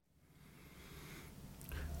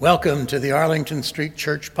Welcome to the Arlington Street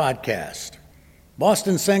Church Podcast.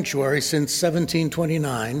 Boston Sanctuary since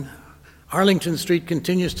 1729, Arlington Street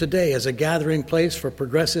continues today as a gathering place for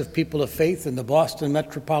progressive people of faith in the Boston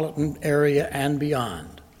metropolitan area and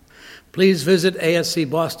beyond. Please visit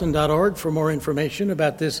ascboston.org for more information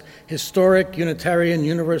about this historic Unitarian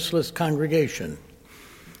Universalist congregation.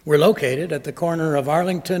 We're located at the corner of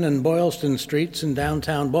Arlington and Boylston Streets in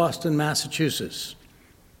downtown Boston, Massachusetts.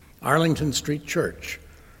 Arlington Street Church,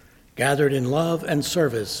 gathered in love and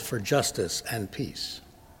service for justice and peace.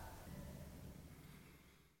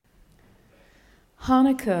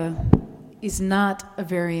 Hanukkah is not a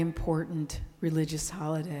very important religious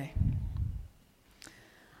holiday.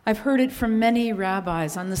 I've heard it from many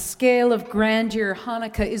rabbis. On the scale of grandeur,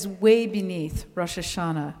 Hanukkah is way beneath Rosh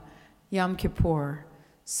Hashanah, Yom Kippur,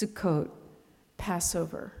 Sukkot,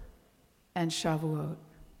 Passover, and Shavuot.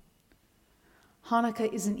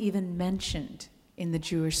 Hanukkah isn't even mentioned in the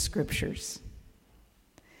Jewish scriptures.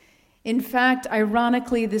 In fact,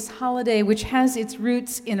 ironically, this holiday, which has its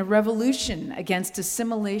roots in a revolution against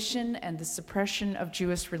assimilation and the suppression of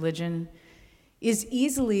Jewish religion, is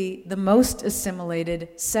easily the most assimilated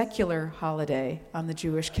secular holiday on the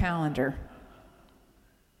Jewish calendar.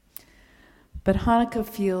 But Hanukkah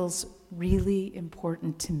feels really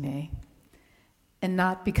important to me, and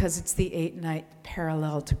not because it's the 8-night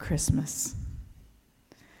parallel to Christmas.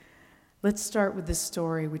 Let's start with the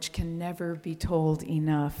story which can never be told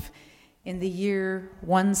enough. In the year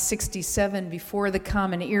 167 before the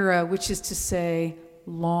Common Era, which is to say,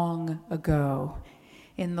 long ago,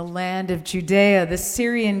 in the land of Judea, the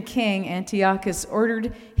Syrian king Antiochus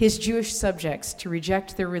ordered his Jewish subjects to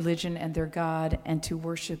reject their religion and their God and to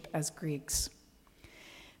worship as Greeks.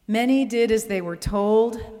 Many did as they were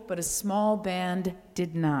told, but a small band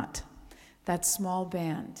did not. That small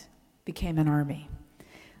band became an army,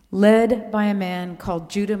 led by a man called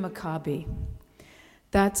Judah Maccabi.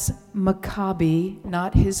 That's Maccabi,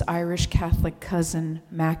 not his Irish Catholic cousin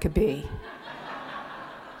Maccabee.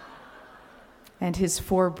 And his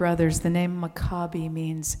 4 brothers. The name Maccabi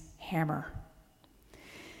means hammer.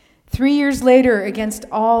 3 years later, against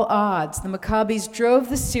all odds, the Maccabis drove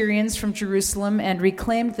the Syrians from Jerusalem and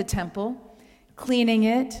reclaimed the temple, cleaning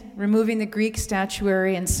it, removing the Greek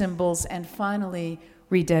statuary and symbols, and finally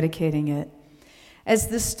rededicating it. As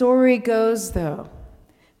the story goes, though,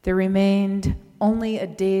 there remained only a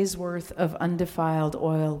day's worth of undefiled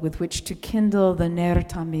oil with which to kindle the Ner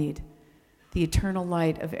Tamid, the eternal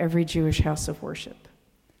light of every Jewish house of worship.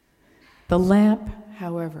 The lamp,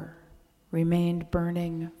 however, remained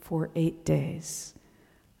burning for 8 days,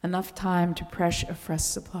 enough time to press a fresh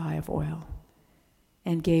supply of oil,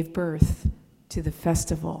 and gave birth to the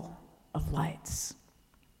Festival of Lights.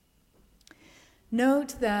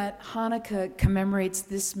 Note that Hanukkah commemorates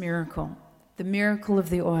this miracle, the miracle of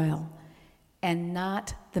the oil, and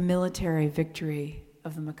not the military victory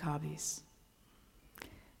of the Maccabis.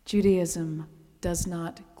 Judaism does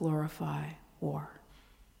not glorify war.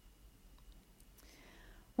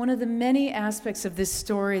 One of the many aspects of this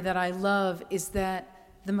story that I love is that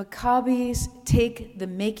the Maccabis take the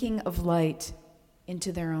making of light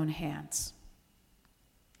into their own hands.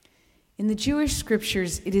 In the Jewish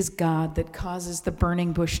scriptures, it is God that causes the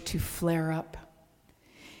burning bush to flare up.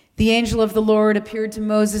 The angel of the Lord appeared to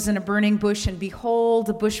Moses in a burning bush, and behold,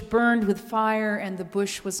 the bush burned with fire, and the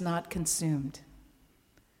bush was not consumed.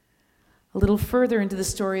 A little further into the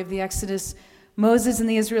story of the Exodus, Moses and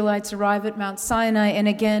the Israelites arrive at Mount Sinai, and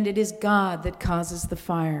again it is God that causes the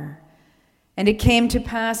fire. And it came to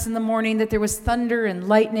pass in the morning that there was thunder and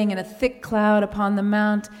lightning and a thick cloud upon the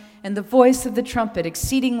mount, and the voice of the trumpet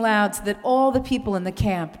exceeding loud, so that all the people in the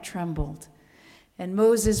camp trembled. And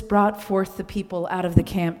Moses brought forth the people out of the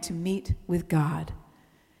camp to meet with God.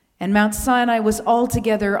 And Mount Sinai was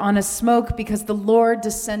altogether on a smoke, because the Lord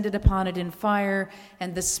descended upon it in fire,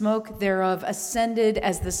 and the smoke thereof ascended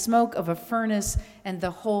as the smoke of a furnace, and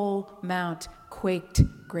the whole mount quaked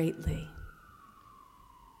greatly.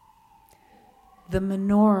 The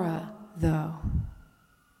menorah, though,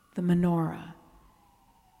 the menorah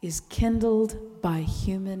is kindled by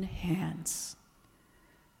human hands.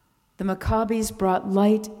 The Maccabis brought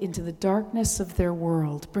light into the darkness of their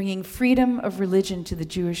world, bringing freedom of religion to the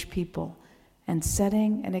Jewish people and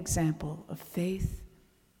setting an example of faith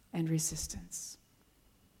and resistance.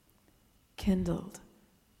 Kindled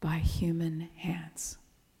by human hands.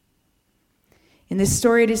 In this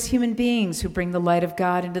story, it is human beings who bring the light of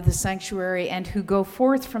God into the sanctuary and who go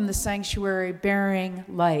forth from the sanctuary bearing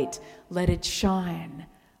light. Let it shine,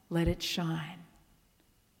 let it shine,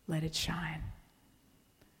 let it shine.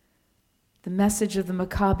 The message of the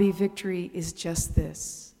Maccabi victory is just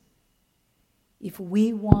this: If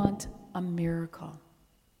we want a miracle,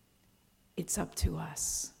 it's up to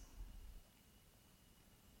us.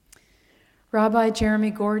 Rabbi Jeremy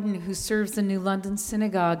Gordon, who serves the New London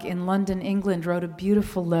Synagogue in London, England, wrote a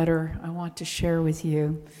beautiful letter I want to share with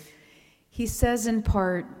you. He says in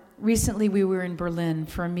part, recently we were in Berlin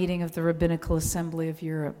for a meeting of the Rabbinical Assembly of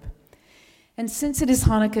Europe. And since it is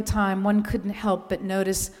Hanukkah time, one couldn't help but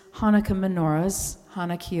notice Hanukkah menorahs,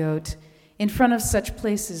 Hanukkot, in front of such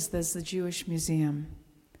places as the Jewish Museum.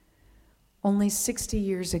 Only 60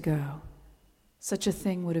 years ago, such a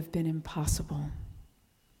thing would have been impossible.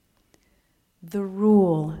 The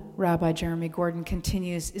rule, Rabbi Jeremy Gordon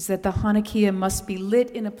continues, is that the Hanukkah must be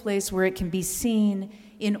lit in a place where it can be seen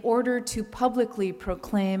in order to publicly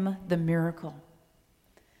proclaim the miracle.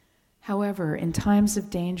 However, in times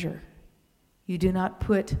of danger, you do not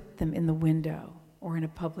put them in the window or in a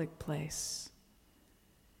public place.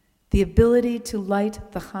 The ability to light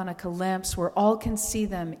the Hanukkah lamps where all can see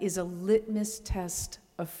them is a litmus test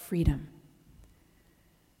of freedom.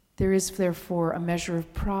 There is, therefore, a measure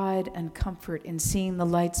of pride and comfort in seeing the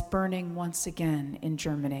lights burning once again in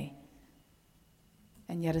Germany,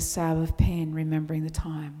 and yet a salve of pain remembering the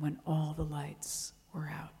time when all the lights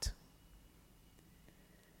were out.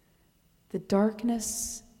 The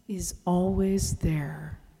darkness is always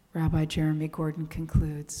there, Rabbi Jeremy Gordon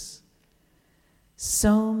concludes.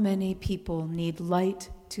 So many people need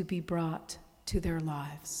light to be brought to their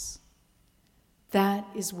lives. That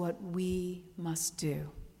is what we must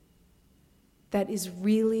do. That is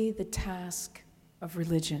really the task of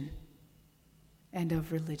religion and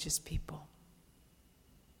of religious people,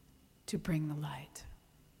 to bring the light.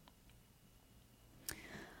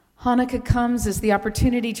 Hanukkah comes as the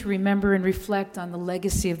opportunity to remember and reflect on the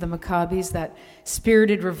legacy of the Maccabees, that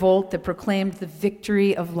spirited revolt that proclaimed the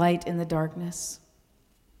victory of light in the darkness.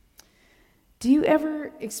 Do you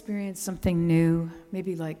ever experience something new,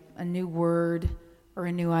 maybe like a new word or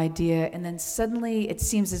a new idea, and then suddenly it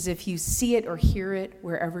seems as if you see it or hear it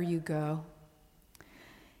wherever you go?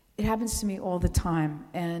 It happens to me all the time,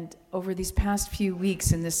 and over these past few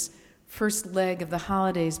weeks in this first leg of the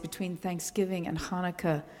holidays between Thanksgiving and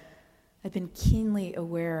Hanukkah, I've been keenly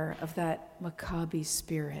aware of that Maccabi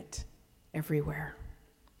spirit everywhere.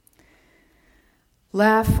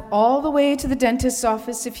 Laugh all the way to the dentist's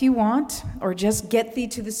office if you want, or just get thee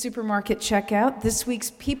to the supermarket checkout. This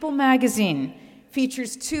week's People magazine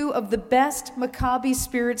features two of the best Maccabi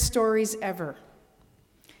spirit stories ever.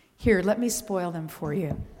 Here, let me spoil them for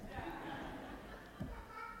you.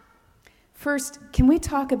 First, can we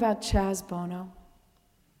talk about Chaz Bono?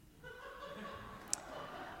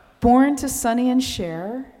 Born to Sonny and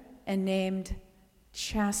Cher and named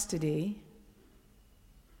Chastity,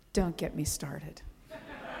 don't get me started.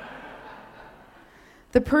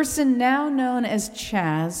 The person now known as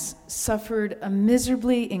Chaz suffered a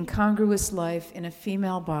miserably incongruous life in a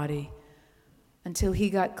female body until he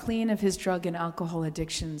got clean of his drug and alcohol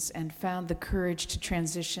addictions and found the courage to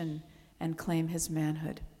transition and claim his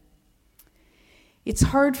manhood. It's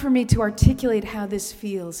hard for me to articulate how this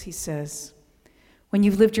feels, he says, when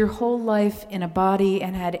you've lived your whole life in a body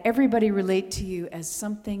and had everybody relate to you as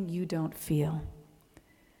something you don't feel.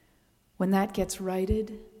 When that gets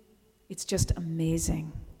righted, it's just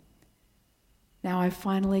amazing. Now I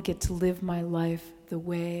finally get to live my life the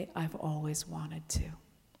way I've always wanted to.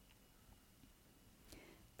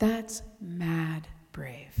 That's mad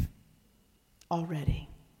brave already.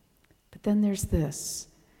 But then there's this.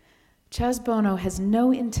 Chaz Bono has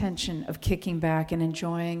no intention of kicking back and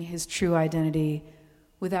enjoying his true identity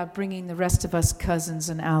without bringing the rest of us cousins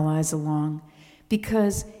and allies along,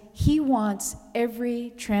 because he wants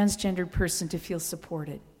every transgender person to feel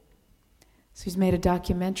supported. So he's made a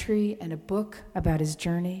documentary and a book about his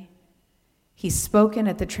journey. He's spoken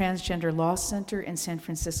at the Transgender Law Center in San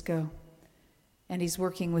Francisco, and he's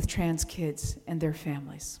working with trans kids and their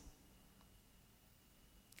families.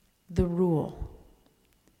 The rule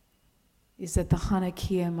is that the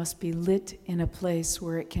Hanukkah must be lit in a place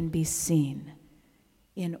where it can be seen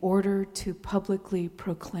in order to publicly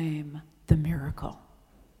proclaim the miracle.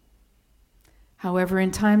 However, in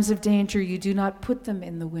times of danger, you do not put them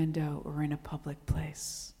in the window or in a public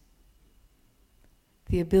place.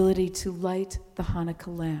 The ability to light the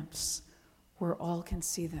Hanukkah lamps where all can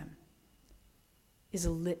see them is a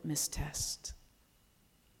litmus test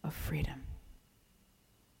of freedom.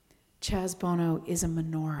 Chaz Bono is a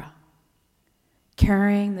menorah,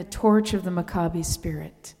 carrying the torch of the Maccabi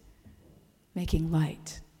spirit, making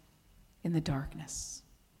light in the darkness.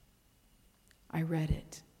 I read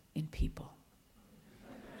it in People.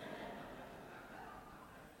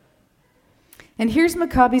 And here's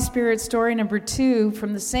Maccabi Spirit story number 2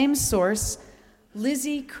 from the same source,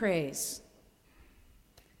 Lizzie Craze.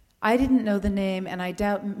 I didn't know the name, and I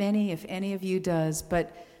doubt many, if any of you does,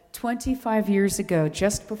 but 25 years ago,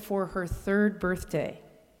 just before her 3rd birthday,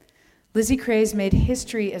 Lizzie Craze made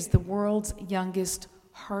history as the world's youngest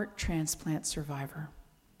heart transplant survivor.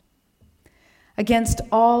 Against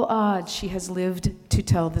all odds, she has lived to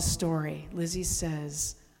tell the story. Lizzie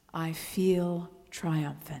says, "I feel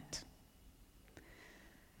triumphant."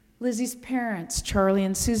 Lizzie's parents, Charlie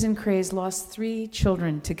and Susan Craze, lost 3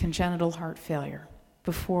 children to congenital heart failure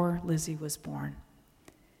before Lizzie was born.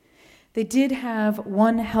 They did have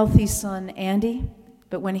one healthy son, Andy,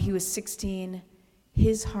 but when he was 16,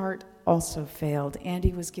 his heart also failed.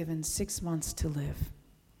 Andy was given 6 months to live.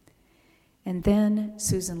 And then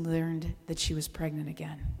Susan learned that she was pregnant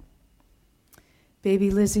again. Baby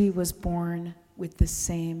Lizzie was born with the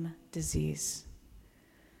same disease.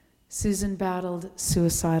 Susan battled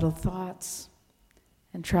suicidal thoughts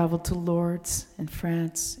and traveled to Lourdes in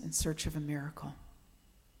France in search of a miracle.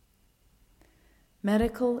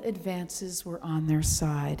 Medical advances were on their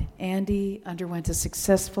side. Andy underwent a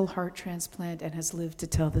successful heart transplant and has lived to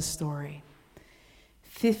tell the story.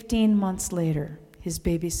 15 months later, his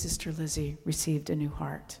baby sister Lizzie received a new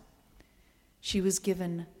heart. She was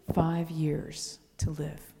given 5 years to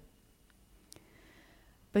live.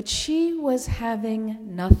 But she was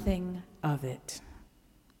having nothing of it.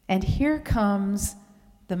 And here comes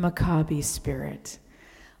the Maccabi spirit.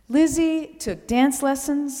 Lizzie took dance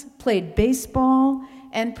lessons, played baseball,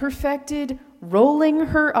 and perfected rolling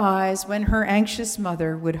her eyes when her anxious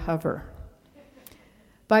mother would hover.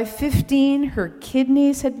 By 15, her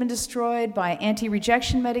kidneys had been destroyed by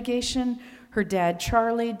anti-rejection medication. Her dad,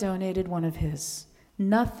 Charlie, donated one of his.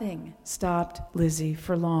 Nothing stopped Lizzie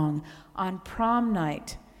for long. On prom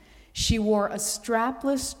night, she wore a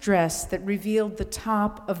strapless dress that revealed the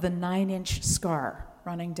top of the 9-inch scar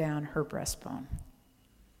running down her breastbone.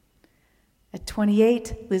 At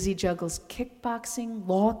 28, Lizzie juggles kickboxing,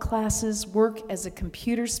 law classes, work as a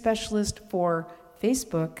computer specialist for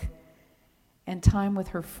Facebook, and time with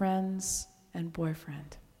her friends and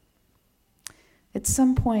boyfriend. At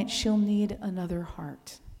some point, she'll need another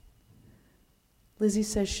heart. Lizzie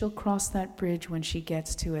says she'll cross that bridge when she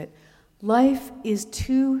gets to it. Life is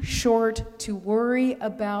too short to worry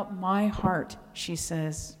about my heart, she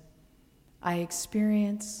says. I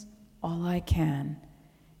experience all I can,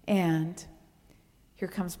 and here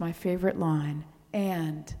comes my favorite line,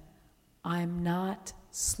 and I'm not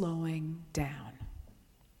slowing down.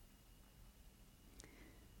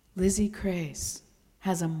 Lizzie Craze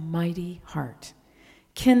has a mighty heart,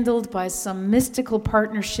 kindled by some mystical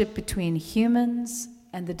partnership between humans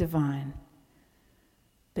and the divine.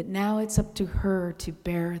 But now it's up to her to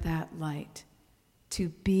bear that light, to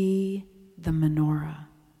be the menorah.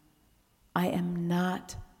 I am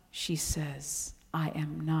not, she says, I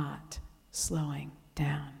am not slowing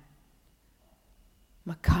down.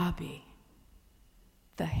 Maccabi,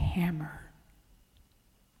 the hammer,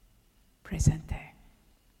 presente.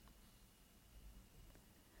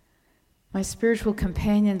 My spiritual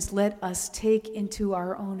companions, let us take into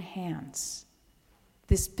our own hands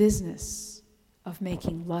this business of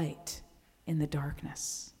making light in the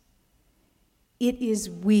darkness. It is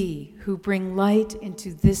we who bring light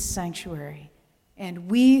into this sanctuary, and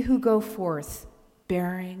we who go forth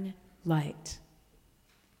bearing light.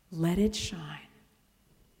 Let it shine.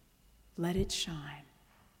 Let it shine.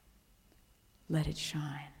 Let it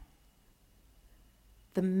shine.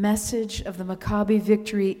 The message of the Maccabi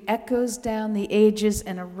victory echoes down the ages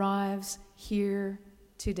and arrives here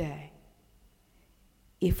today.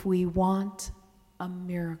 If we want a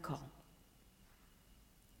miracle,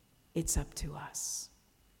 it's up to us.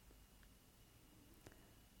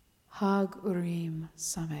 Hag Urim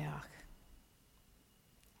Sameach.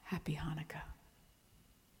 Happy Hanukkah.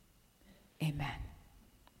 Amen.